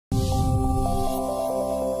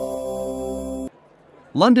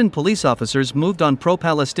London police officers moved on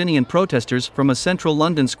pro-Palestinian protesters from a central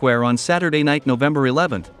London square on Saturday night, November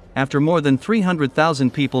 11, after more than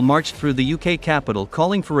 300,000 people marched through the UK capital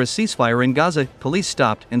calling for a ceasefire in Gaza. Police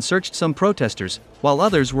stopped and searched some protesters, while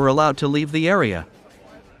others were allowed to leave the area.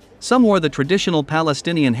 Some wore the traditional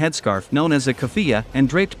Palestinian headscarf known as a keffiyah and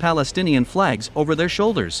draped Palestinian flags over their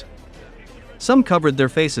shoulders. Some covered their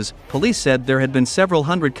faces. Police said there had been several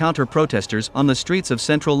hundred counter-protesters on the streets of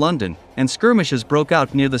central London, and skirmishes broke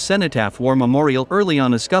out near the Cenotaph War Memorial early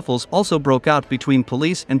on as scuffles also broke out between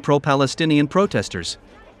police and pro-Palestinian protesters.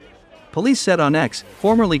 Police said on X,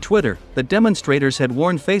 formerly Twitter, that demonstrators had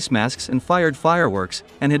worn face masks and fired fireworks,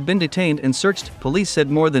 and had been detained and searched. Police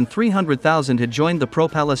said more than 300,000 had joined the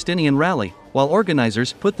pro-Palestinian rally, while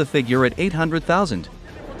organizers put the figure at 800,000.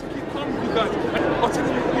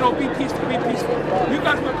 Be peaceful, be peaceful. You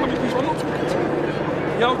guys might come in peaceful. I'm not talking to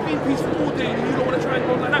you. Yeah, I've been peaceful all day and you don't want to try and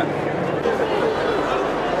go like that.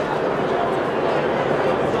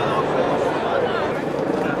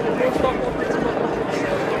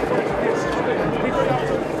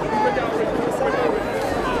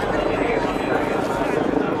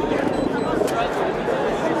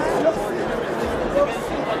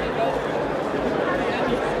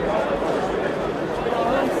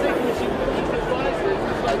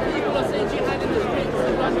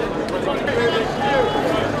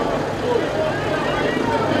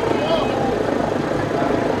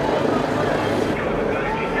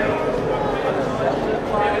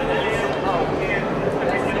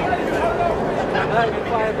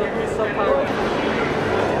 Fire, but we somehow